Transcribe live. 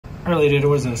What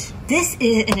is this? This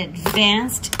is an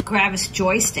advanced Gravis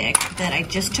joystick that I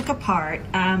just took apart.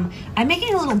 I'm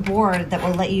making a little board that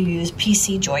will let you use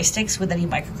PC joysticks with any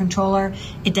microcontroller.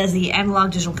 It does the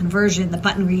analog digital conversion, the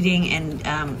button reading,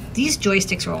 and these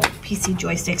joysticks are all PC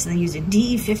joysticks, and they use a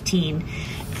DE15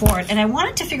 port. And I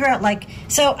wanted to figure out, like,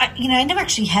 so I never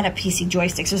actually had a PC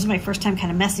joystick, so this is my first time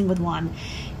kind of messing with one.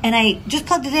 And I just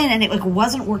plugged it in, and it like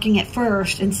wasn't working at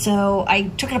first, and so I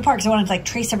took it apart because I wanted to like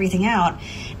trace everything out.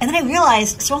 And then I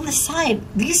realized, so on the side,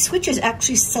 these switches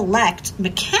actually select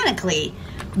mechanically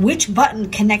which button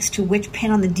connects to which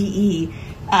pin on the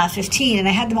DE15, and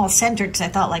I had them all centered because I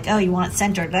thought, like, oh, you want it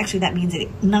centered, but actually that means that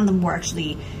none of them were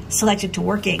actually selected to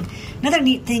working. Another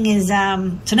neat thing is,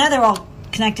 so now they're all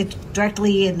connected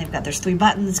directly, and there's 3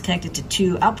 buttons connected to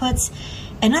 2 outputs.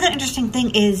 Another interesting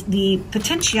thing is the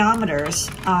potentiometers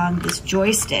on this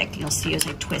joystick. You'll see as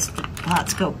I twist the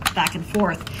pots go back and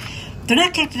forth. They're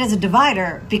not connected as a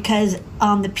divider because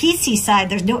on the PC side,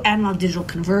 there's no analog digital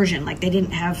conversion. Like, they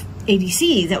didn't have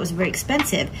ADCs. That was very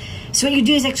expensive. So what you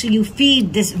do is actually you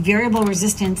feed this variable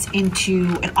resistance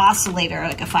into an oscillator,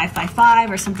 like a 555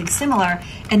 or something similar,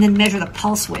 and then measure the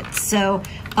pulse width. So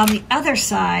on the other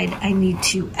side, I need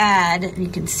to add, you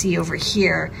can see over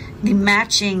here, the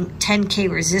matching 10K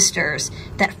resistors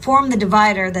that form the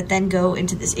divider that then go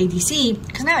into this ADC,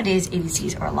 because nowadays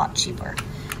ADCs are a lot cheaper.